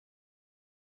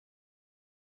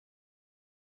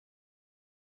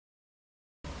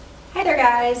Hi there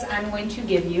guys, I'm going to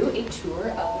give you a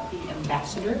tour of the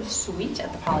Ambassador Suite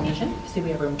at the Polynesian. See, we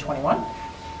have room 21.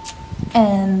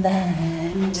 And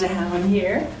then down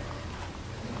here,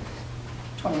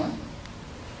 21.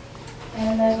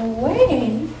 And then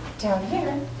way down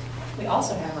here, we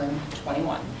also have room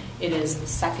 21. It is the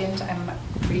second, I'm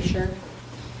pretty sure,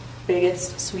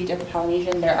 biggest suite at the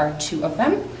Polynesian. There are 2 of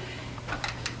them.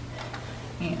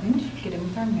 And get in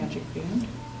with our magic band.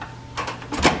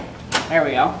 There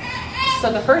we go.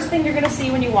 So the first thing you're going to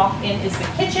see when you walk in is the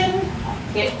kitchen.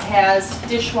 It has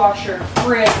dishwasher,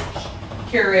 fridge,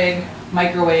 Keurig,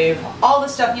 microwave, all the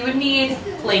stuff you would need,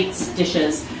 plates,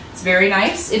 dishes. It's very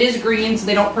nice. It is green, so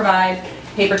they don't provide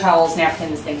paper towels,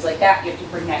 napkins, things like that. You have to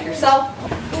bring that yourself.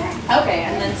 Okay,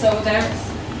 and then so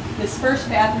there's this first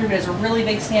bathroom. Is a really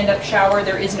big stand-up shower.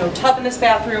 There is no tub in this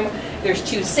bathroom. There's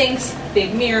 2 sinks,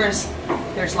 big mirrors.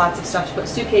 There's lots of stuff to put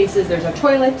suitcases. There's a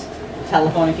toilet,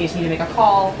 telephone in case you need to make a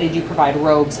call. They do provide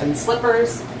robes and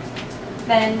slippers.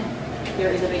 Then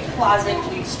there is a big closet.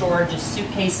 We store just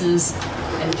suitcases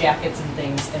and jackets and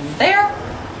things in there.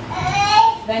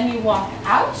 Then you walk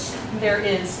out. There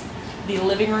is the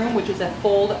living room, which is a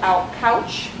fold-out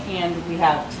couch, and we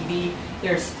have TV.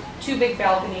 There's 2 big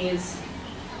balconies.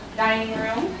 Dining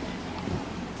room.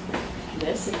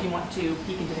 This, if you want to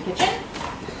peek into the kitchen.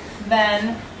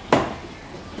 Then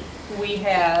we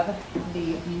have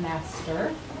the master,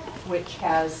 which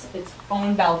has its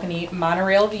own balcony,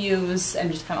 monorail views,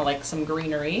 and just kind of like some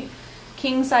greenery.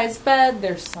 King size bed.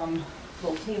 There's some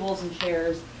little tables and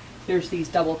chairs. There's these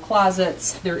double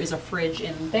closets. There is a fridge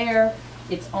in there.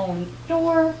 Its own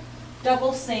door.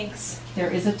 Double sinks.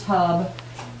 There is a tub.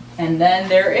 And then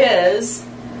there is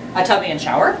a tub and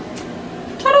shower.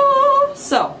 Ta-da!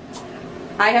 So,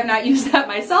 I have not used that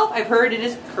myself. I've heard it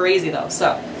is crazy though.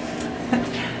 So,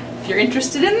 if you're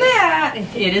interested in that,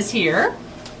 it is here.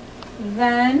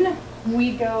 Then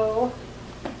we go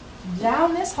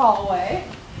down this hallway.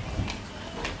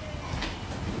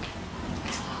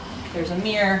 There's a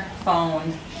mirror,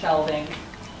 phone, shelving.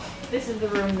 This is the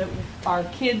room that our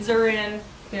kids are in.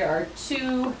 There are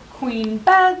 2 queen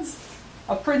beds.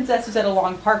 A princess who's had a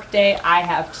long park day. I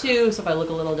have 2, so if I look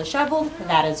a little disheveled,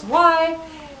 that is why.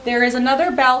 There is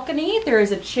another balcony. There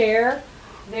is a chair.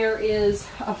 There is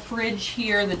a fridge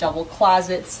here, the double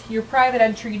closets, your private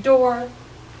entry door,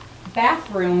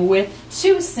 bathroom with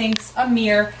 2 sinks, a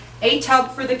mirror, a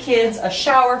tub for the kids, a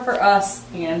shower for us,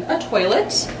 and a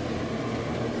toilet.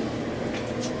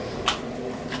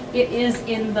 It is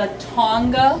in the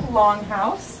Tonga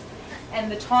Longhouse. And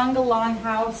the Tonga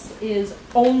Longhouse is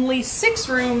only 6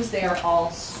 rooms. They are all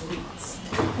suites.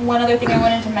 One other thing I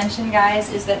wanted to mention,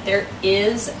 guys, is that there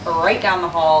is, right down the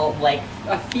hall, like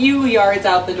a few yards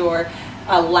out the door,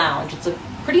 a lounge. It's a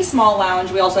pretty small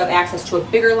lounge. We also have access to a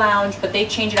bigger lounge, but they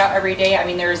change it out every day. I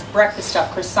mean, there's breakfast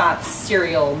stuff, croissants,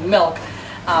 cereal, milk.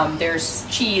 There's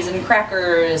cheese and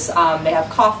crackers. They have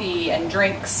coffee and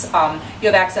drinks. You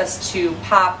have access to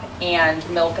pop and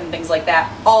milk and things like that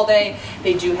all day.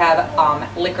 They do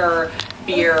have liquor,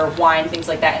 beer, wine, things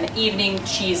like that in the evening,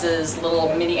 cheeses,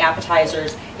 little mini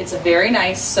appetizers. It's very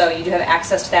nice, so you do have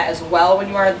access to that as well when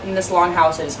you are in this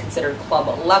longhouse. It is considered club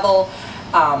level.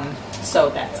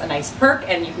 So that's a nice perk,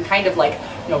 and you can kind of like,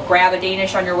 you know, grab a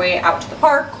Danish on your way out to the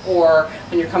park, or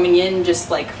when you're coming in,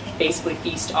 just like basically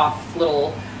feast off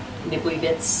little nibbly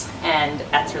bits, and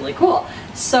that's really cool.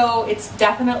 So it's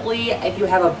definitely, if you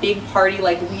have a big party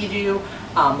like we do,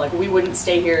 like we wouldn't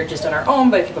stay here just on our own,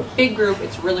 but if you have a big group,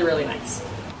 it's really, really nice.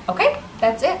 Okay,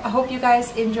 that's it. I hope you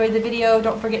guys enjoyed the video.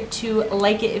 Don't forget to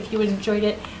like it if you enjoyed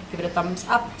it. Give it a thumbs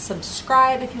up,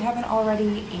 subscribe if you haven't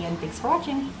already, and thanks for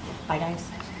watching. Bye guys.